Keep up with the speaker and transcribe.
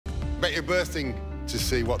Bet you're bursting to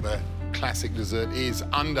see what the classic dessert is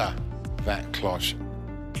under that cloche.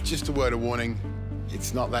 Just a word of warning,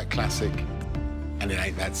 it's not that classic, and it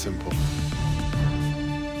ain't that simple.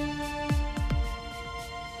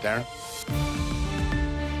 Darren?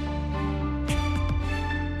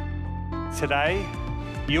 Today,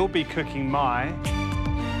 you'll be cooking my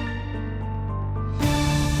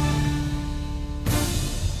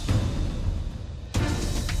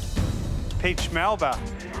peach Melba.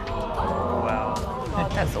 Wow. Oh,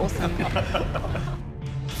 that's awesome.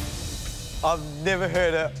 I've never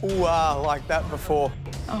heard a ooh-ah like that before.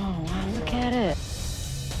 Oh, wow, look at it.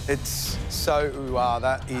 It's so ooh-ah,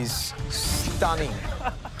 that is stunning.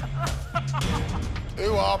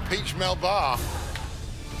 Ooh-ah, peach Melba.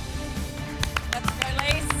 Let's go,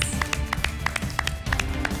 Lise.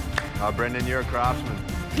 Oh, Brendan, you're a craftsman.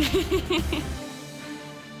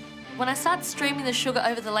 When I start streaming the sugar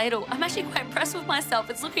over the ladle, I'm actually quite impressed with myself.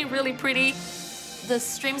 It's looking really pretty. The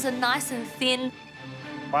streams are nice and thin.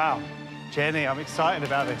 Wow. Jenny, I'm excited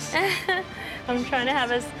about this. I'm trying to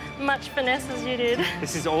have as much finesse as you did.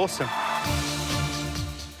 This is awesome.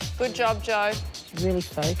 Good job, Joe. She's really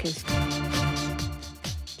focused.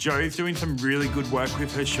 Jo's doing some really good work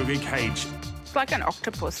with her sugar cage. It's like an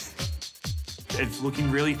octopus. It's looking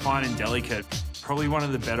really fine and delicate. Probably one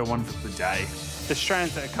of the better ones of the day. The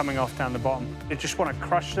strands that are coming off down the bottom, you just want to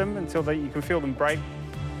crush them until you can feel them break.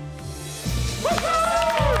 It's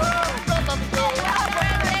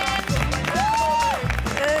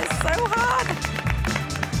so hard.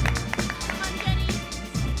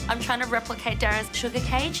 I'm trying to replicate Darren's sugar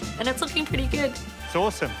cage, and it's looking pretty good. It's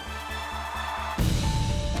awesome.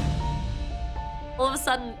 All of a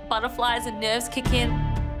sudden, butterflies and nerves kick in.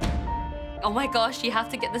 Oh my gosh, you have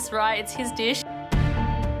to get this right. It's his dish.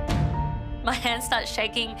 My hand starts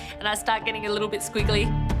shaking, and I start getting a little bit squiggly.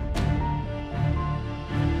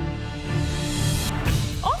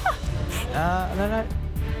 Oh! No.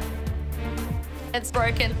 It's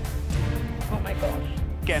broken. Oh, my gosh.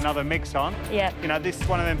 Get another mix on. Yeah. You know, this is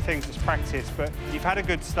one of them things that's practice, but you've had a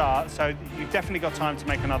good start, so you've definitely got time to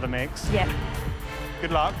make another mix. Yeah. Good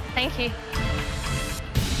luck. Thank you.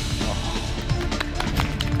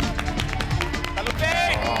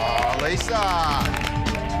 Oh, Lisa!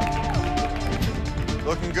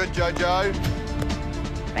 Looking good, Jojo.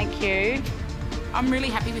 Thank you. I'm really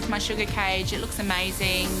happy with my sugar cage. It looks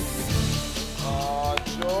amazing. Oh,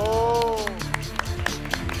 Joe!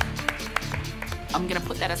 I'm going to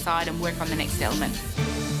put that aside and work on the next element.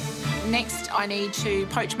 Next, I need to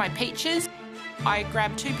poach my peaches. I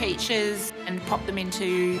grab 2 peaches and pop them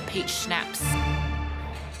into peach schnapps.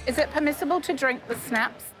 Is it permissible to drink the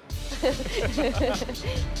schnapps?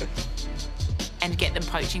 And get them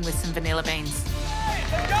poaching with some vanilla beans.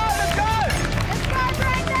 Let's go! Let's go! Let's go,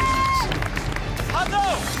 Brandon! Hello!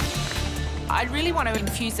 I really want to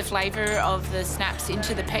infuse the flavour of the snaps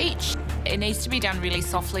into the peach. It needs to be done really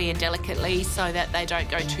softly and delicately so that they don't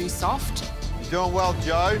go too soft. You're doing well,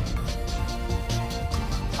 Joe.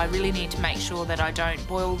 I really need to make sure that I don't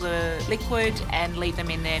boil the liquid and leave them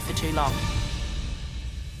in there for too long.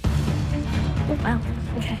 Oh, wow.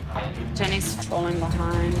 Okay. Jenny's falling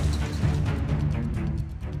behind.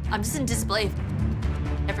 I'm just in disbelief.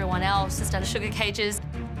 Everyone else has done sugar cages.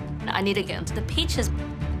 I need to get onto the peaches,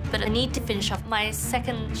 but I need to finish off my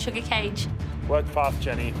second sugar cage. Work fast,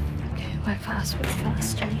 Jenny. Okay, work fast,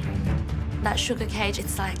 Jenny. That sugar cage,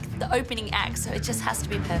 it's like the opening act, so it just has to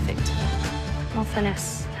be perfect. More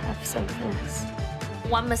finesse. Have some finesse.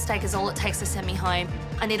 One mistake is all it takes to send me home.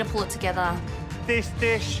 I need to pull it together. This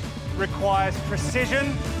dish requires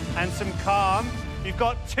precision and some calm. You've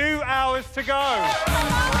got 2 hours to go.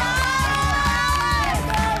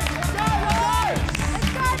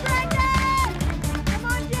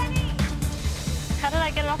 How did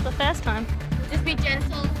I get it off the first time? Just be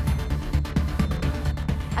gentle.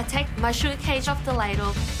 I take my sugar cage off the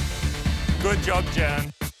ladle. Good job,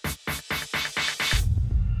 Jan.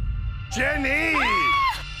 Jenny!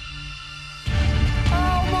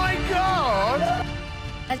 Oh, my God!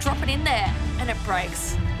 I drop it in there, and it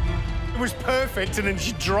breaks. It was perfect, and then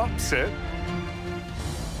she drops it.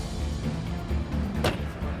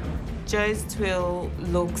 Jo's tuile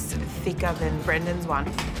looks thicker than Brendan's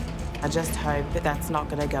one. I just hope that that's not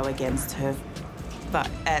going to go against her. But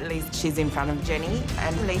at least she's in front of Jenny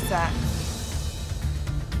and Lisa.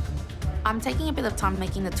 I'm taking a bit of time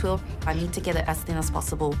making the tuile. I need to get it as thin as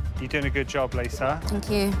possible. You're doing a good job, Lisa. Thank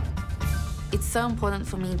you. It's so important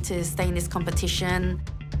for me to stay in this competition.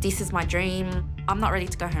 This is my dream. I'm not ready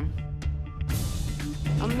to go home.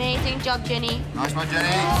 Amazing job, Jenny. Nice one, Jenny.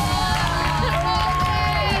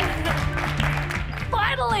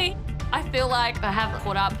 Finally! I feel like I have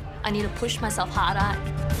caught up. I need to push myself harder.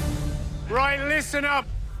 Right, listen up.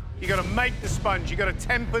 You got to make the sponge. You got to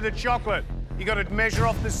temper the chocolate. You got to measure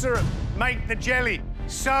off the syrup, make the jelly.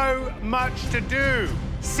 So much to do.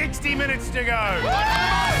 60 minutes to go.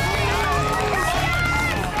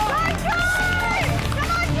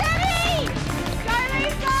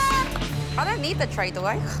 I don't need the tray, do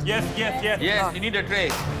I? Yes. Yes, you need a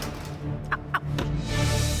tray.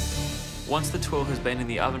 Once the tuile has been in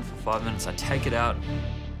the oven for 5 minutes, I take it out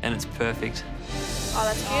and it's perfect. Oh,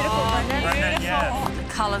 that's beautiful, Brendan. Beautiful. Yeah. The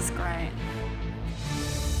colour's great.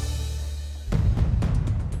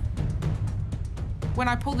 When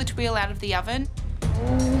I pull the tuile out of the oven,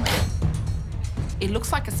 it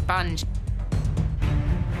looks like a sponge.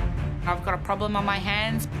 I've got a problem on my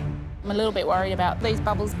hands. I'm a little bit worried about these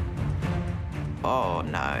bubbles. Oh,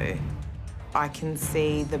 no. I can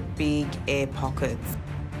see the big air pockets.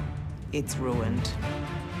 It's ruined.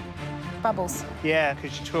 Bubbles. Yeah,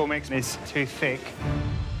 because your tuile mix is too thick.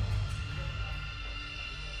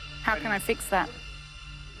 How can I fix that?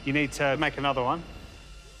 You need to make another one.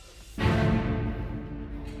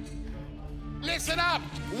 Listen up!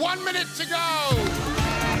 1 minute to go!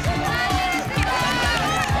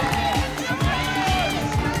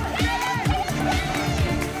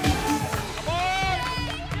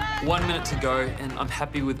 1 minute to go, and I'm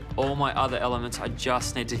happy with all my other elements. I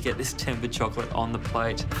just need to get this tempered chocolate on the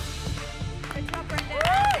plate.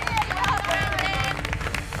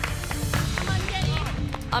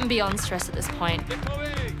 I'm beyond stressed at this point.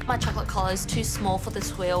 My chocolate collar is too small for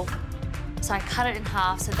this wheel, so I cut it in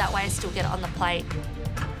half so that way I still get it on the plate.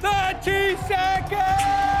 30 seconds!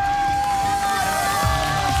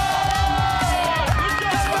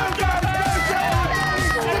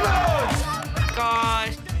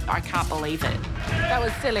 Gosh, I can't believe it. That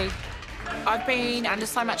was silly. I've been under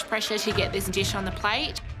so much pressure to get this dish on the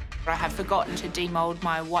plate. I have forgotten to demould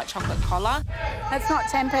my white chocolate collar. That's not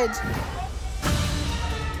tempered.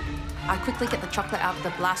 I quickly get the chocolate out of the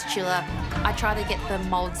blast chiller. I try to get the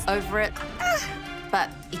moulds over it, but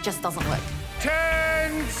it just doesn't work.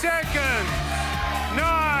 10 seconds.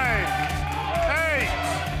 9, 8,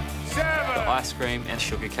 7. The ice cream and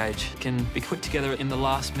sugar cage can be put together in the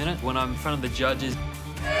last minute when I'm in front of the judges.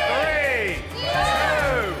 3, 2,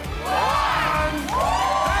 1.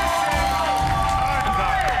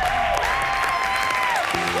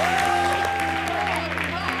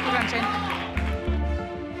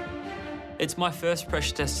 It's my first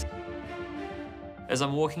pressure test. As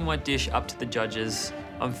I'm walking my dish up to the judges,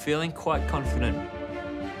 I'm feeling quite confident,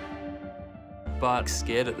 but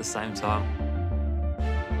scared at the same time.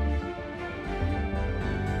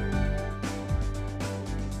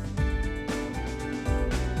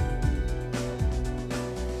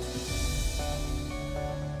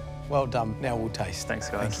 Well done. Now we'll taste. Thanks,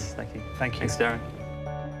 guys. Thank you. Thank you. Thanks, Darren.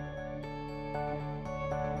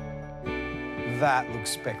 That looks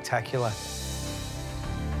spectacular.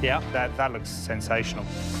 Yeah, that looks sensational.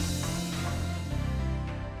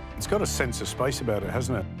 It's got a sense of space about it,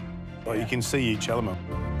 hasn't it? Like you can see each element.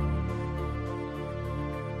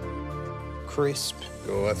 Crisp.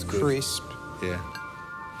 Oh, that's good. Crisp. Yeah.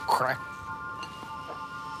 Crack.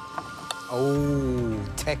 Oh,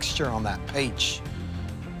 texture on that peach.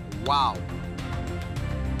 Wow.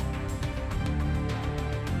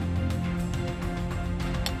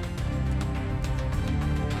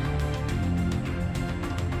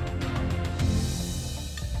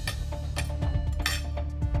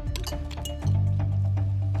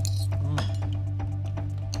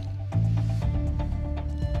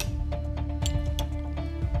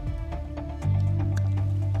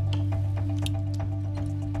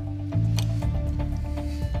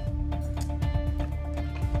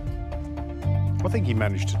 I think he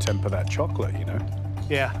managed to temper that chocolate, you know?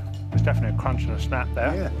 Yeah, there's definitely a crunch and a snap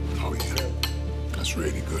there. Yeah. Oh, yeah. That's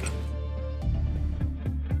really good.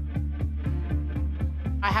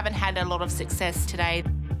 I haven't had a lot of success today.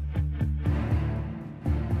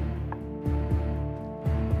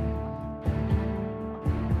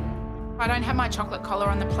 I don't have my chocolate collar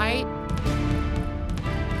on the plate,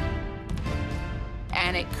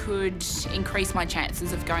 and it could increase my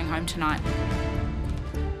chances of going home tonight.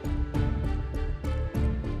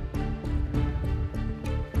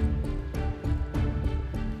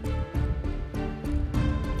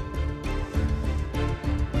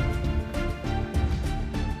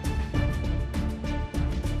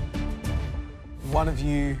 One of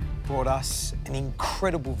you brought us an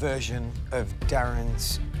incredible version of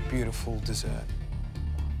Darren's beautiful dessert.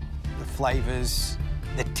 The flavours,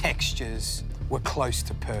 the textures were close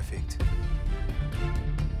to perfect.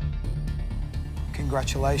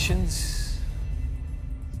 Congratulations,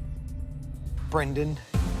 Brendan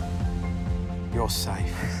You're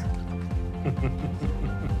safe.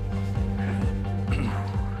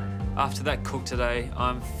 After that cook today,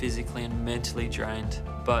 I'm physically and mentally drained,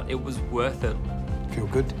 but it was worth it. Feel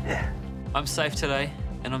good? Yeah. I'm safe today,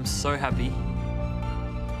 and I'm so happy.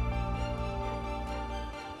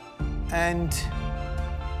 And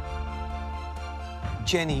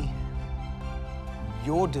Jenny,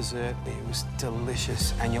 your dessert, it was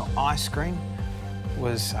delicious, and your ice cream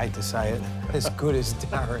was, hate to say it, as good as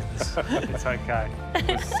Darren's. It's okay. It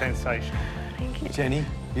was sensational. Thank you. Jenny,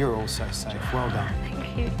 you're also safe. Well done.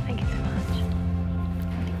 Thank you. Thank you so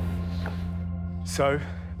much. So,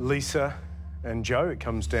 Lisa and Joe, it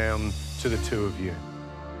comes down to the two of you.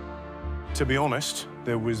 To be honest,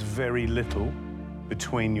 there was very little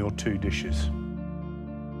between your two dishes.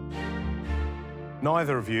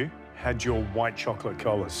 Neither of you had your white chocolate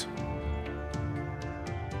collars.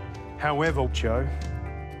 However, Joe,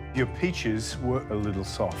 your peaches were a little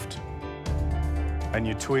soft, and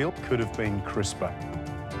your tuile could have been crisper.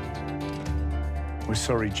 We're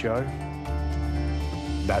sorry, Joe.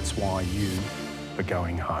 That's why you are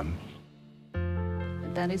going home.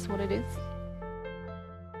 That is what it is.